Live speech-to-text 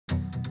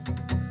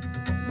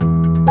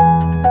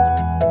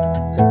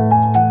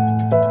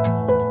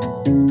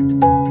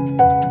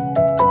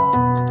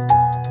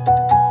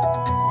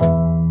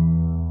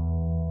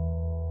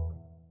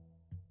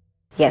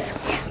Yes,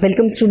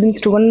 welcome students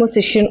to one more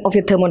session of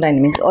your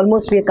thermodynamics.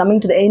 Almost we are coming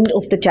to the end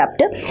of the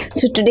chapter.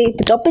 So today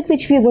the topic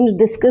which we are going to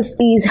discuss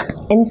is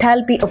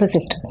enthalpy of a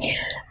system.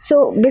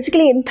 So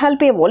basically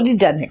enthalpy, I've already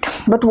done it,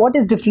 but what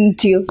is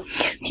different here?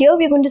 Here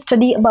we are going to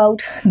study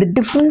about the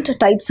different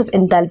types of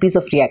enthalpies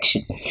of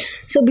reaction.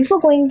 So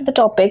before going to the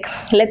topic,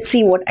 let's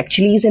see what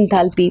actually is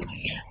enthalpy.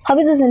 How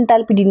is this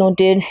enthalpy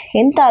denoted?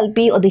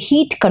 Enthalpy, or the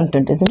heat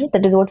content, isn't it?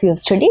 That is what we have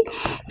studied.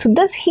 So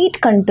this heat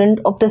content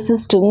of the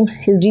system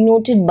is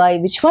denoted by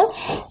which one?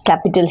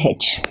 Capital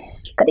H.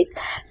 Correct?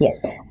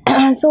 Yes.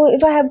 So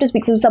if I have to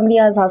speak, so somebody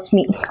has asked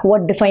me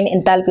what define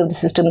enthalpy of the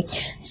system.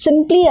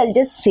 Simply I'll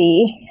just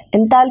say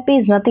enthalpy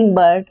is nothing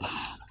but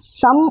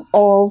sum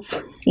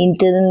of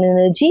internal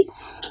energy.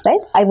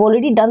 Right? I've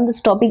already done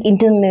this topic,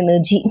 internal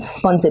energy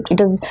concept. It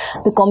is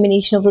the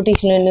combination of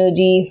rotational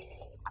energy,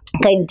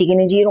 kinetic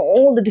energy, and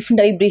all the different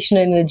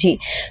vibrational energy.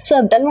 So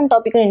I've done one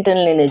topic on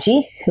internal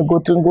energy. You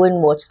go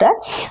and watch that.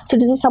 So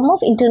it is a sum of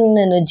internal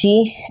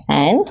energy,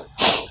 and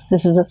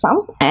this is a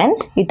sum, and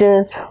it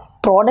is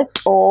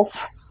product of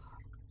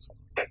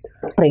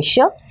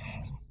pressure,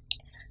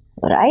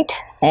 right,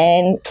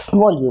 and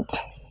volume.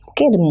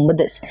 Okay, remember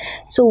this.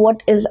 So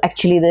what is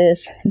actually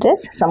this? It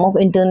is sum of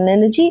internal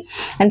energy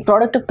and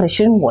product of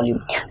pressure and volume.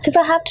 So if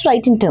I have to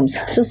write in terms,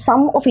 so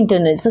sum of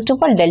internal energy, first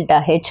of all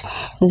delta H,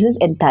 this is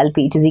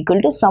enthalpy. It is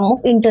equal to sum of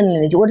internal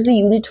energy. What is the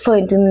unit for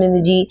internal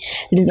energy?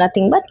 It is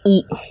nothing but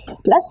E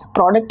plus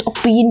product of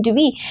P into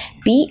V,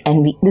 P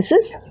and V. This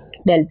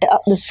is delta,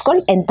 this is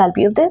called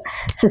enthalpy of the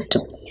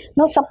system.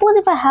 Now suppose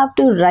if I have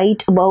to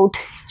write about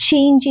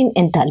change in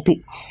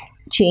enthalpy.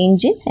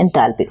 Change in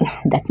enthalpy.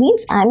 That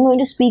means I am going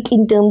to speak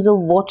in terms of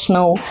what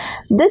now?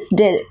 This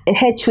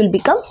H will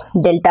become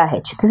delta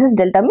H. This is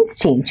delta means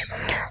change.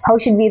 How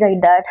should we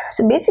write that?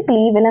 So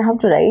basically when I have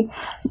to write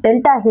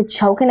delta H,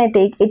 how can I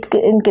take it?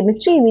 In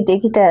chemistry we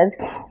take it as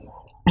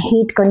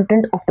heat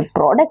content of the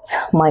products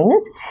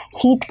minus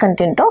heat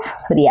content of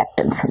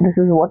reactants. This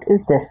is what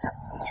is this?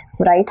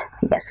 Right?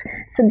 Yes.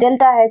 So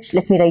delta H,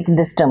 let me write in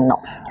this term now.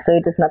 So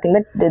it is nothing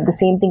but the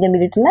same thing can be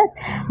written as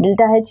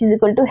delta H is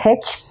equal to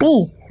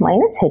HP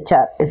minus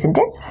HR, isn't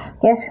it?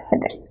 Yes,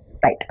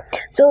 right.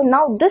 So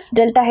now this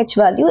delta H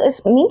value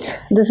means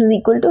this is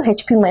equal to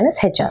HP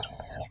minus HR.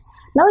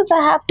 Now if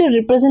I have to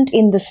represent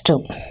in this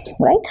term,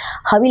 right,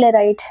 how will I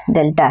write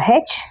delta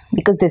H?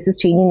 Because this is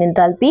change in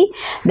enthalpy.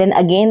 Then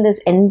again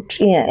this so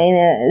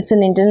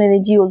in internal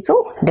energy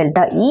also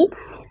delta E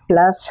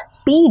plus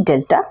P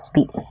delta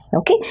V.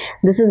 Okay,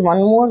 this is one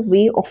more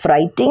way of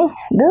writing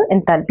the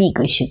enthalpy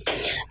equation.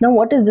 Now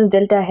what is this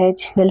delta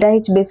H? Delta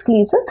H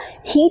basically is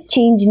a heat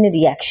change in a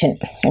reaction.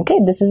 Okay,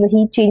 this is a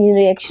heat change in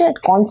reaction at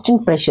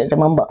constant pressure.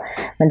 Remember,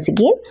 once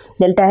again,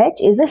 delta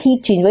H is a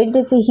heat change. Why did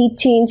I say heat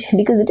change?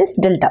 Because it is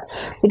delta.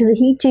 It is a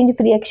heat change of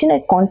reaction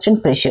at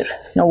constant pressure.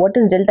 Now what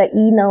is delta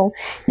E now?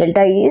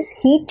 Delta E is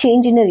heat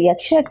change in a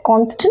reaction at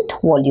constant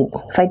volume.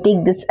 If I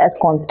take this as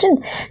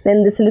constant,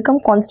 then this will become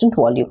constant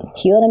volume.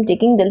 Here I am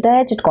taking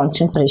delta H at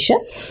constant pressure,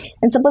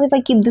 and suppose if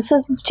I keep this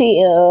as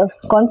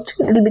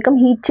constant, it will become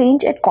heat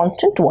change at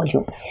constant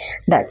volume.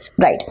 That's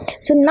right.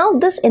 So now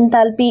this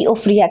enthalpy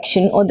of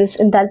reaction, or this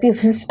enthalpy of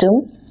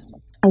system,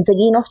 is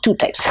again of two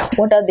types.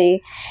 What are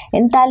they?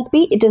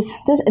 Enthalpy, it is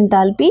this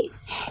enthalpy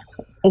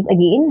is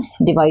again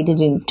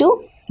divided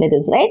into, let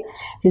us write,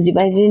 it is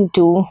divided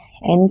into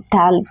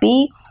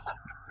enthalpy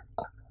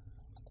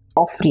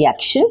of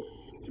reaction.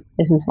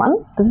 This is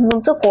one. This is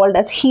also called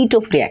as heat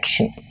of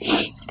reaction.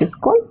 It is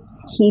called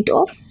heat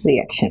of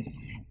reaction.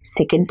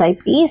 Second type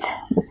is,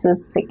 this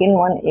is second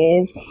one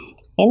is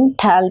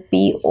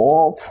enthalpy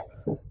of,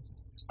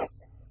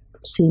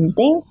 same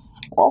thing,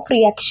 of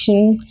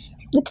reaction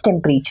with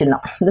temperature.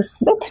 Now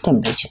this is with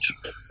temperature,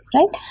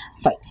 right?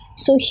 Fine.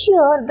 So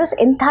here this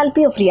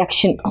enthalpy of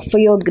reaction for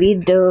your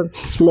grade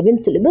 11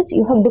 syllabus,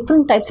 you have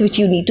different types which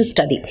you need to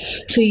study.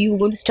 So you are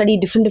going to study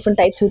different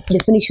types with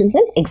definitions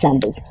and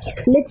examples.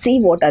 Let's see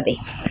what are they.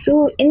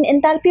 So in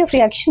enthalpy of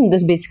reaction,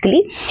 this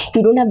basically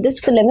you don't have this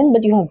for 11,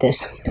 but you have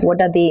this.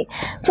 What are they?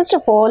 First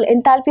of all,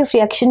 enthalpy of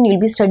reaction you'll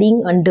be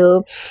studying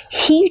under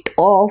heat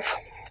of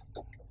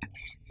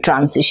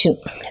transition.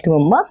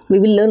 Remember, we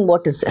will learn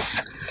what is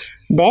this.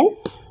 Then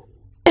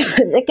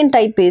second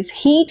type is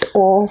heat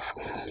of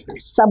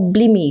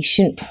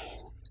sublimation.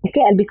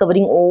 Okay, I'll be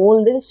covering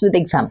all this with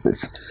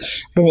examples.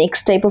 The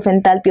next type of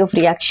enthalpy of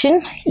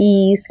reaction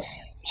is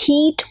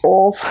heat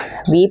of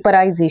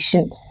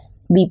vaporization,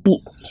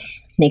 VP.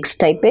 Next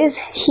type is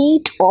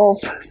heat of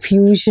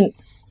fusion.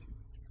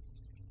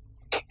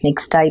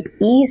 Next type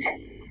is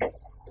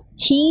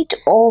heat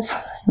of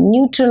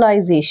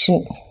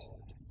neutralization.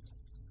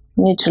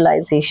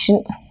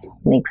 Neutralization.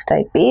 Next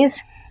type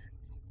is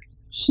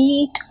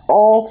heat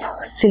of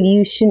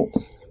solution.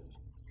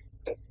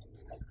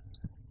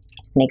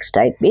 Next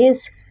type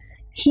is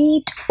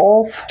heat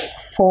of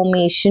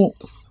formation.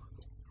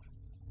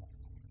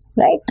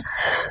 Right?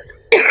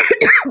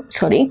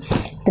 Sorry.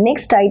 The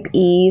next type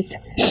is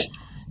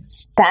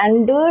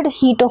standard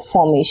heat of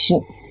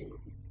formation.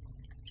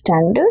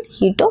 Standard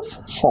heat of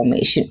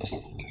formation.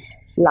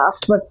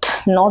 Last but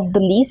not the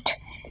least,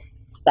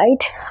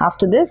 right?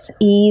 After this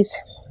is,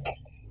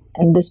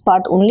 and this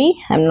part only,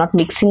 I'm not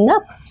mixing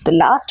up. The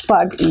last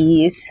part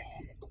is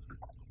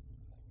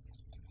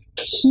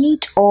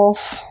heat of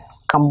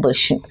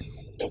combustion.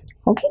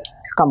 Okay,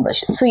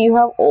 combustion. So you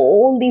have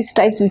all these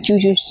types which you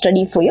should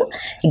study for your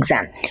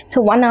exam.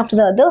 So one after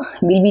the other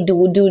we'll be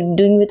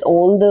doing with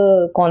all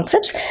the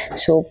concepts.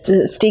 So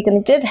stay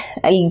connected.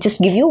 I'll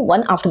just give you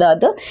one after the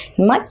other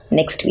in my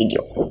next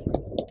video.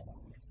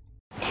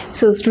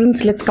 So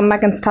students, let's come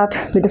back and start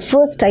with the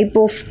first type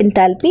of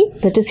enthalpy,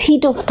 that is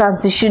heat of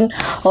transition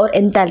or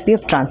enthalpy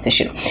of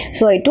transition.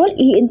 So I told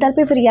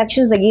enthalpy of a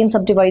reaction is again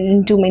subdivided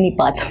into many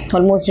parts,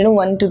 almost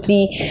 1, 2,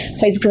 3,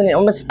 5, 6, 7,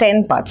 almost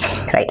 10 parts,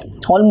 right?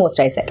 Almost,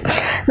 I said.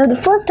 Now the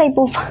first type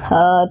of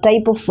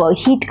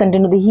heat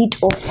contained, the heat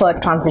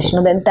of transition,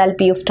 or the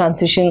enthalpy of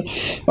transition,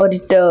 or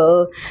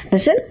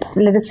listen,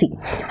 let us see.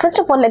 First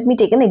of all, let me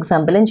take an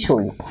example and show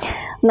you.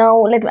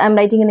 Now I'm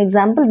writing an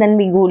example, then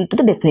we go to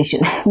the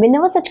definition.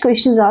 Whenever such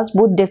question is asked,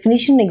 both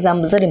definition and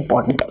examples are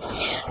important,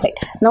 right?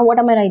 Now what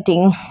am I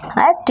writing?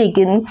 I have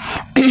taken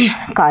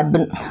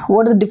carbon.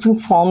 What are the different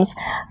forms?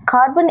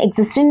 Carbon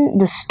exists in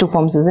just 2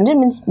 forms, isn't it?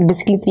 Means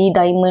basically 3,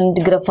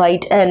 diamond,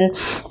 graphite, and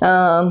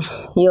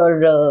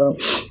your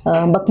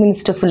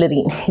Buckminster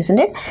fullerene, isn't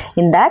it?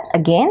 In that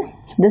again,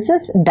 this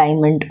is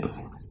diamond.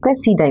 Okay,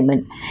 C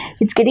diamond.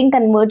 It's getting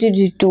converted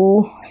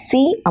to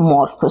C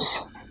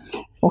amorphous.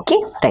 Okay,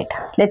 right.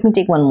 Let me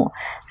take one more.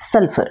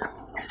 Sulfur.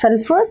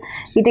 Sulfur,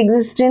 it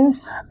exists in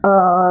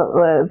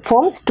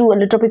forms, 2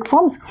 allotropic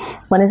forms.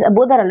 One is,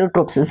 both are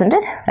allotropes, isn't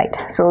it? Right.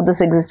 So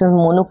this exists in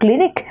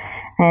monoclinic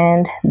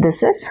and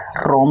this is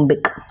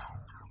rhombic.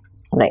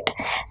 Right.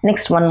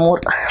 Next, one more.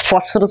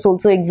 Phosphorus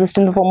also exists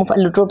in the form of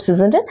allotropes,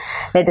 isn't it?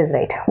 Let us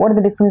write. What are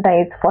the different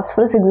types?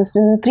 Phosphorus exists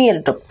in 3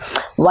 allotropes.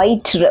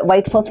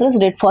 White phosphorus,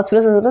 red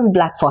phosphorus, as well as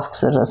black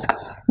phosphorus.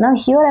 Now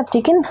here I have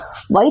taken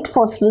white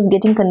phosphorus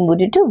getting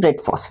converted to red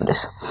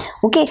phosphorus.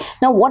 Okay.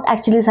 Now what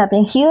actually is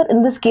happening here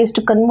in this case,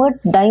 to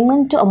convert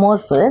diamond to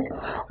amorphous,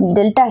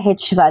 delta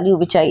H value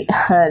which I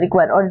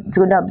require, or it's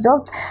going to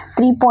absorb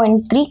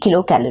 3.3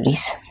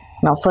 kilocalories.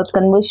 Now for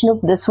conversion of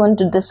this one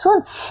to this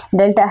one,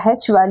 delta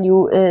H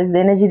value is, the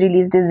energy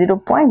released is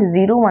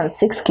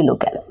 0.016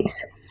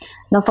 kilocalories.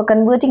 Now for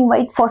converting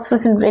white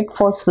phosphorus and red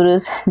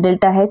phosphorus,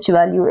 delta H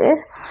value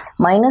is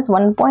minus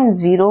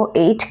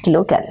 1.08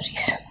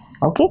 kilocalories.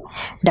 Okay,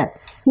 done.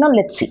 Now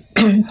let's see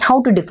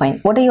how to define.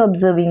 What are you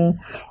observing?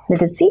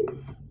 Let us see.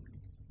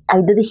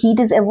 Either the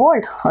heat is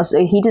evolved, or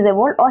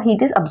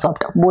heat is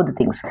absorbed, both the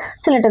things.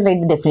 So let us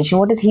write the definition.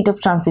 What is heat of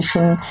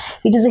transition?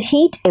 It is a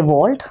heat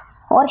evolved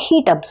or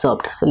heat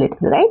absorbed. So let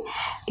us write,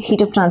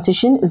 heat of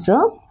transition is a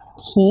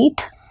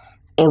heat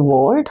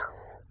evolved,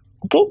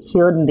 okay,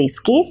 here in this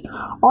case,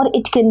 or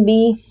it can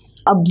be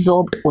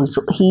absorbed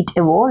also. Heat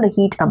evolved,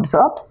 heat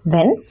absorbed,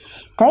 when,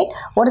 right,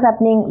 what is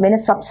happening when a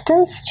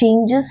substance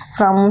changes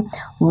from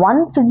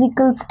one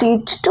physical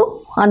state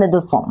to another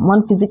form,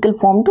 one physical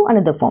form to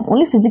another form.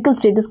 Only physical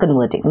state is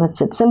converting.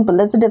 That's it, simple.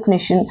 That's the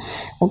definition.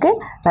 Okay,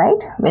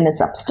 right, when a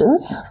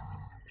substance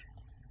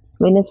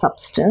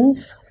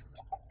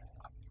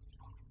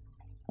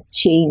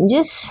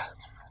changes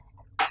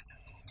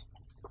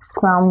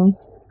from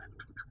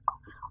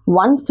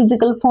one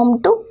physical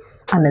form to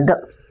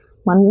another,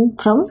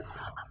 from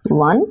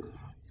one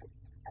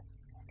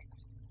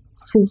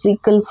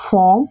physical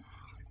form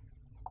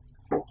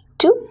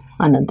to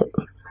another.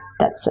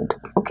 That's it.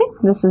 Okay,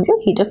 this is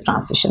your heat of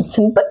transition.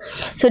 Simple.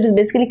 So it is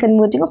basically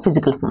converting of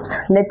physical forms.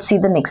 Let's see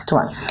the next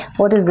one.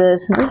 What is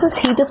this? This is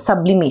heat of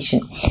sublimation.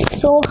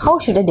 So how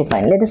should I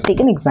define? Let us take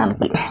an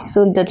example.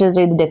 So let us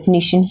write the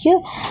definition here.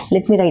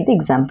 Let me write the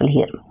example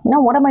here.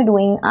 Now what am I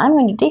doing? I'm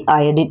going to take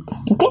iodine.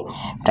 Okay,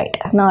 right.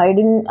 Now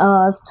iodine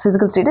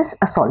physical state is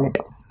a solid.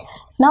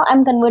 Now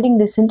I'm converting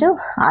this into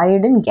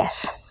iodine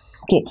gas.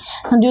 Okay,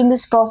 now during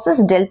this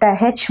process, delta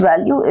H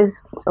value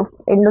is of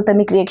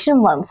endothermic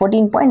reaction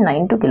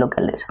 14.92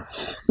 kilocalories.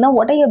 Now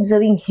what are you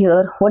observing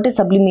here? What is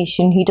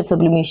sublimation, heat of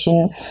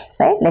sublimation,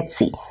 right? Let's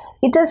see.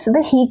 It is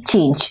the heat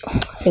change,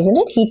 isn't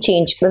it? Heat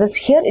change. That is,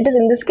 here it is,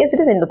 in this case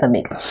it is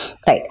endothermic,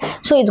 right?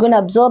 So it's going to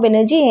absorb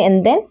energy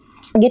and then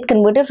get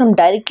converted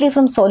directly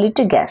from solid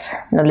to gas.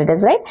 Now let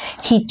us write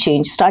heat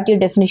change. Start your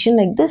definition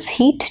like this: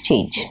 heat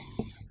change.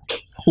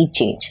 Heat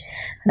change,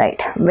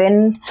 right?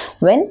 When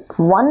 1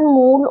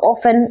 mole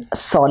of an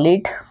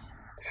solid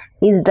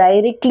is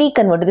directly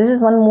converted, this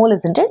is 1 mole,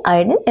 isn't it?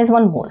 Iodine is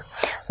 1 mole.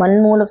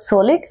 1 mole of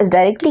solid is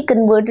directly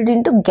converted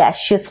into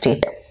gaseous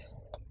state,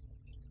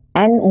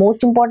 and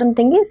most important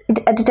thing is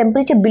it at a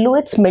temperature below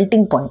its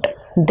melting point,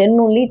 then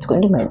only it's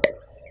going to melt,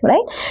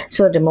 right?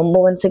 So remember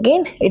once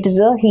again, it is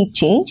a heat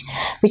change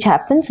which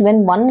happens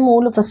when 1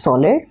 mole of a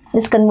solid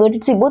is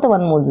converted, see both are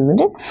 1 moles,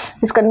 isn't it,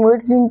 is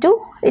converted into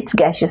its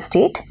gaseous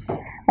state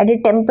at a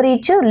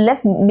temperature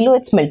less below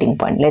its melting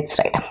point. Let's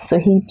write. So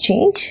heat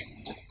change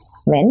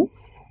when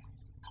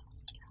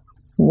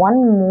 1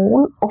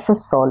 mole of a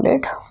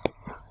solid,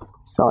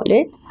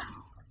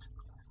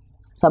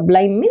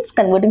 sublime means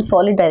converting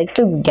solid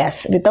directly to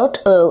gas without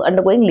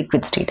undergoing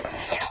liquid state.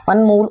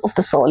 1 mole of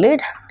the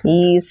solid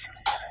is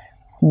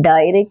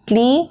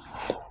directly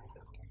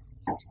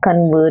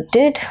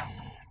converted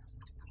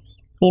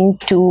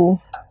into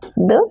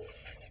the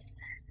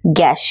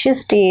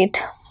gaseous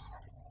state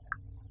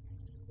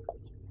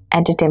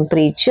at a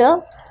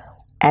temperature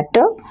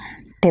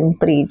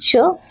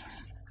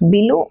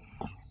below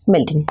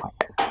melting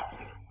point.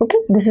 Okay,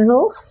 this is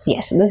all.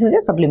 Yes, this is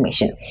a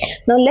sublimation.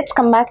 Now let's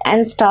come back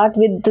and start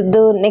with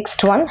the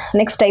next one,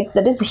 next type,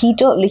 that is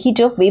heat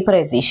of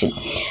vaporization.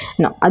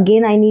 Now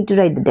again I need to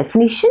write the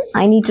definition,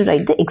 I need to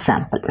write the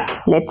example.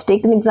 Let's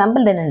take an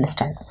example, then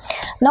understand.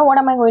 Now what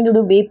am I going to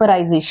do?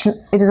 Vaporization,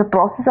 it is a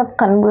process of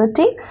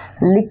converting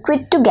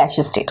liquid to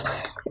gaseous state.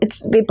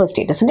 It's vapor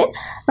state, isn't it?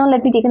 Now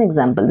let me take an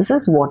example. This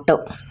is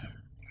water.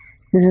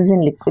 This is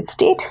in liquid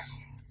state.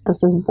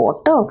 This is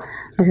water.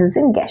 This is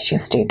in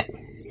gaseous state.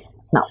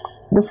 Now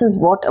this is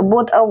water,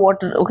 both are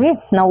water. Okay,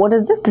 now what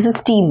is this? This is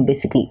steam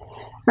basically.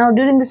 Now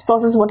during this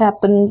process what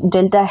happened?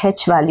 Delta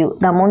H value,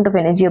 the amount of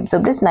energy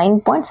absorbed is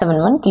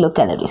 9.71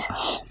 kilocalories.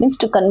 Means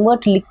to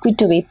convert liquid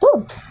to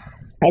vapor,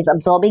 it's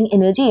absorbing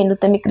energy,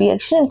 endothermic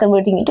reaction, and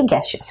converting into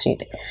gaseous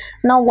state.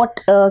 Now what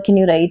can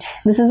you write?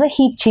 This is a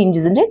heat change,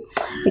 isn't it?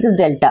 Because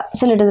delta.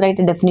 So let us write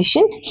a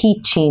definition: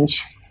 heat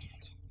change.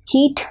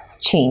 Heat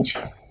change,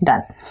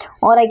 done.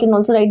 Or I can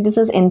also write this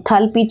as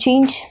enthalpy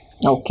change.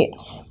 Okay,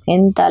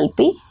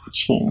 enthalpy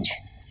change,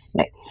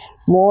 right?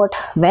 What?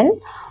 When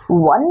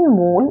 1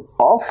 mole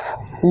of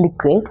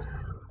liquid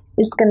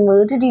is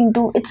converted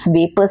into its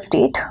vapor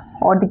state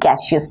or the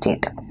gaseous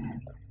state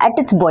at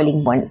its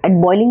boiling point. At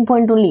boiling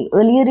point only.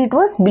 Earlier it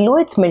was below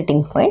its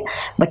melting point,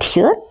 but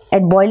here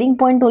at boiling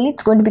point only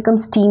it's going to become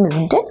steam,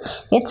 isn't it?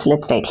 Let's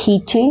write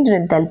heat change or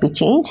enthalpy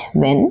change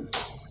when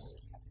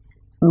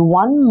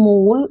 1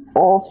 mole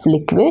of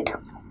liquid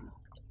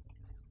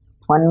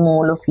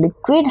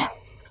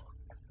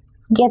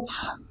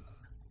gets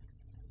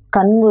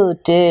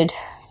converted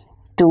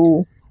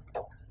to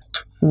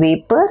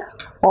vapor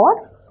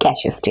or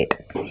gaseous state.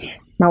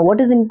 Now what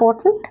is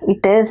important?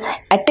 It is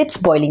at its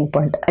boiling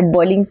point. At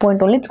boiling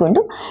point only it's going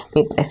to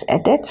vaporize.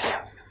 At its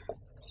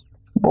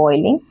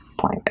boiling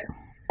point.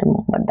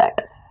 Remember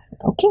that.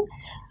 Okay,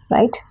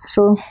 right?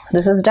 So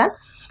this is done.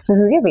 This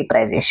is your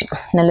vaporization.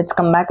 Now let's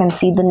come back and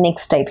see the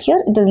next type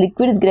here. It is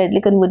liquid is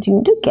gradually converting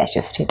into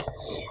gaseous state.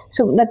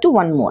 So that to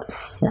 1 mole.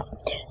 Now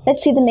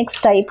let's see the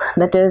next type,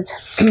 that is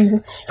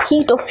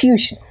heat of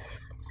fusion.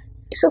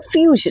 So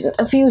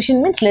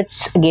fusion means,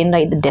 let's again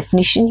write the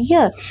definition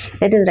here.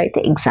 Let us write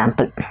the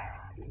example.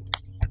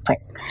 Fine.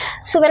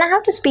 So when I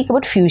have to speak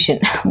about fusion,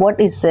 what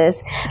is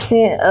this?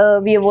 We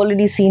have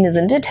already seen,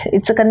 isn't it?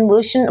 It's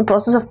a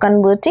process of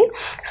converting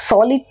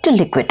solid to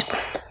liquid,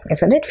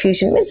 isn't it?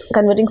 Fusion means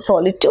converting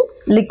solid to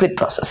liquid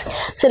process.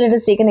 So let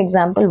us take an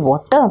example: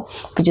 water,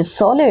 which is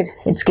solid,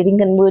 it's getting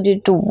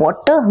converted to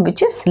water,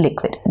 which is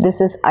liquid. This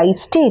is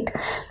ice state,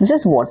 this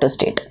is water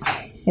state,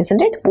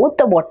 isn't it? Both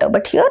the water,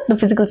 but here the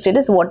physical state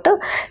is water,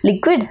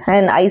 liquid,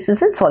 and ice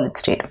is in solid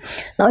state.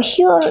 Now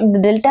here the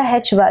delta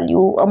H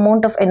value,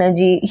 amount of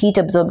energy heat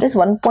absorbed, is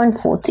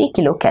 1.43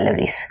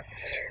 kilocalories.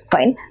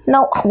 Fine.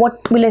 Now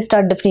what will I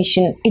start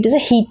definition? It is a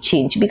heat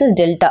change because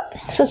delta.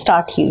 So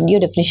start here.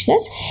 Your definition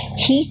is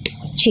heat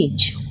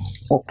change.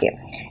 Okay,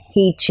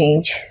 heat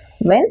change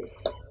when,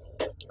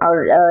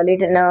 or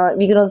later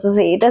we can also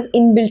say it as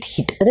inbuilt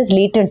heat, that is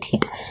latent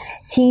heat.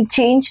 Heat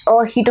change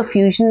or heat of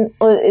fusion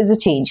is a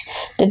change.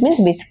 That means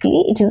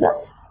basically it is a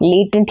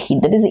latent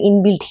heat, that is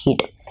inbuilt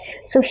heat.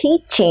 So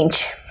heat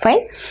change,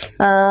 fine.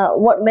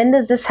 When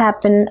does this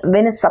happen?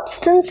 When a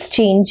substance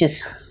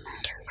changes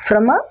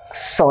from a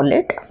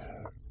solid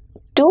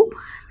to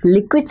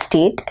liquid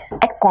state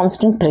at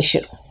constant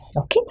pressure.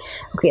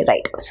 Okay,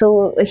 right.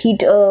 So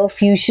heat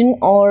fusion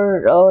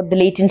or the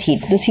latent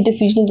heat. This heat of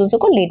fusion is also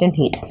called latent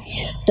heat.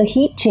 The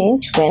heat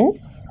change when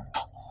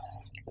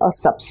a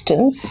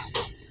substance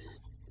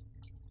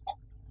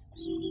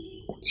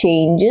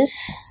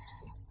changes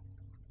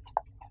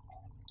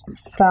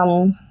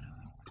from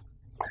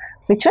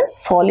which one?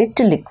 Solid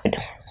to liquid.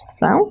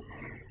 From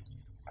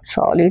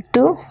solid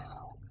to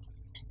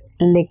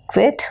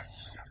liquid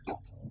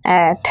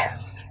at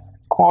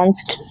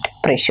constant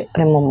pressure.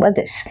 Remember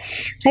this,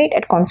 right?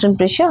 At constant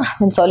pressure,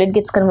 when solid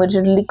gets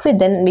converted to liquid,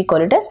 then we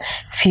call it as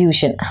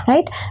fusion,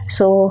 right?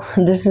 So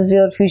this is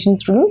your fusion,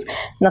 students.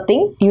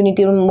 Nothing. You need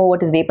to remember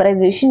what is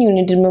vaporization, you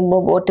need to remember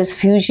what is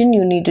fusion,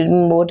 you need to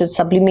remember what is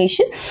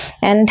sublimation,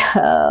 and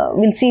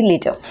we'll see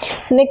later.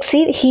 Next,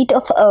 see heat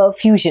of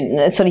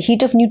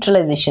heat of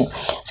neutralization.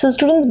 So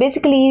students,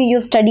 basically you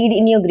have studied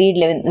in your grade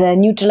 11 the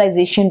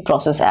neutralization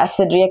process,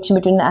 acid reaction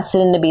between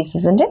acid and the base,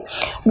 isn't it?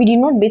 We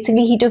denote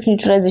basically heat of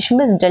neutralization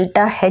with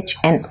delta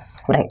HN,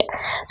 right?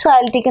 So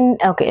I'll take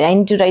I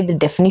need to write the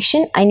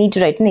definition, I need to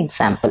write an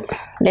example.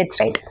 Let's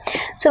write.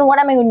 So what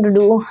am I going to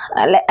do?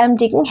 I'm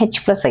taking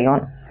H plus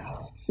ion.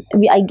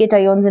 I get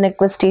ions in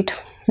aqueous state.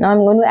 Now I'm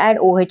going to add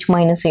OH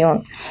minus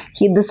ion.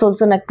 Here this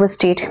also in aqueous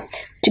state.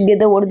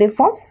 Together what do they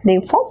form?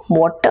 They form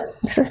water.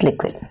 This is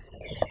liquid.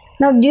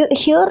 Now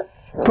here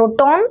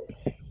proton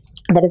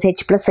that is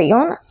H plus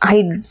ion,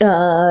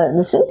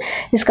 this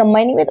is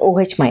combining with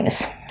OH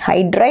minus,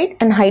 hydride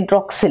and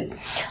hydroxyl.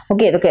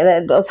 Okay,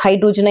 that was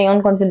hydrogen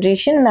ion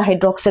concentration and the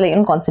hydroxyl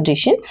ion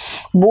concentration,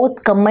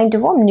 both combined to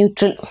form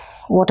neutral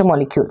water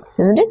molecule,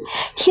 isn't it?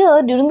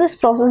 Here, during this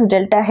process,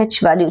 delta H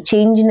value,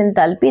 change in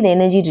enthalpy, the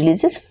energy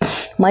release is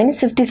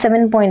minus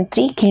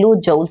 57.3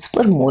 kilojoules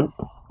per mole.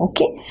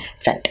 Okay,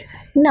 right.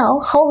 Now,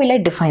 how will I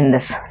define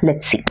this?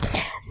 Let's see.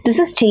 This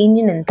is change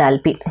in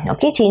enthalpy.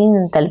 Okay, change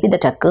in enthalpy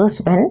that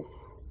occurs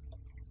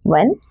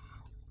when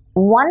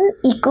one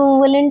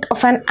equivalent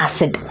of an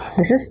acid,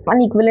 this is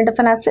one equivalent of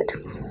an acid,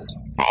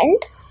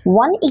 and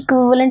one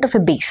equivalent of a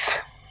base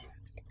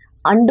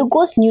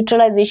undergoes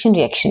neutralization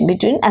reaction.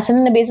 Between acid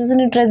and a base is a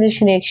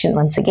neutralization reaction.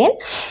 Once again,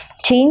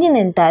 change in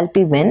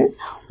enthalpy when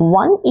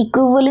one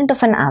equivalent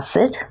of an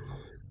acid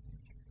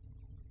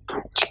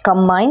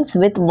combines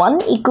with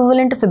one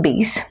equivalent of a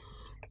base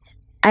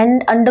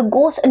and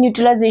undergoes a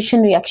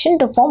neutralization reaction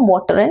to form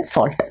water and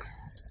salt.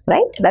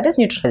 Right? That is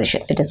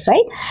neutralization. It is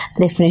right.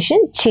 The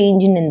definition,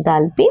 change in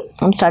enthalpy.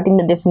 I'm starting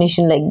the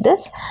definition like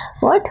this.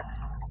 What?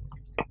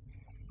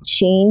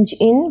 Change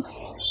in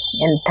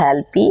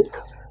enthalpy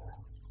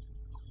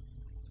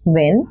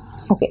when,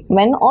 okay,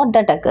 when or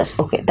that occurs.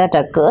 Okay, that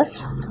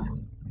occurs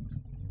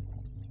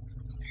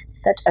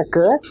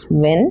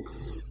when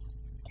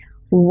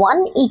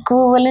one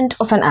equivalent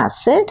of an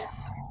acid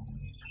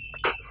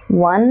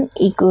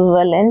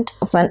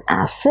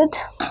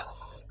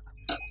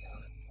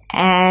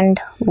and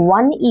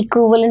one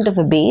equivalent of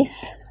a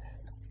base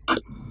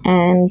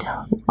and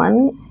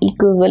one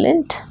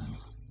equivalent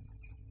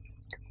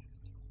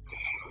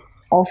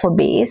of a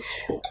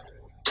base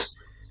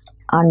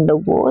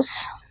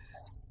undergoes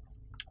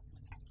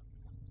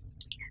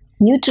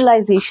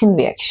neutralization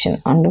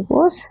reaction,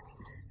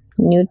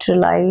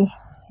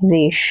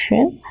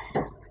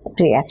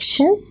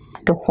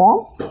 to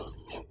form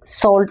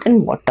salt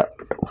and water,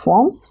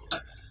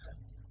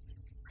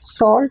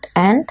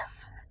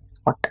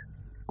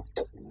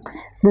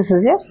 This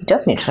is a heat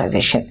of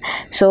neutralization.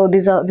 So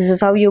this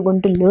is how you're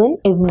going to learn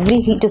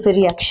every heat of a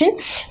reaction.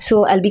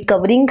 So I'll be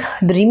covering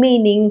the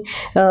remaining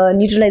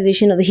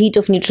neutralization or the heat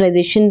of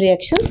neutralization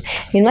reactions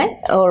in my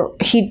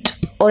heat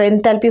or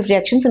enthalpy of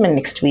reactions in my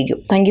next video.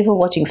 Thank you for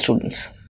watching, students.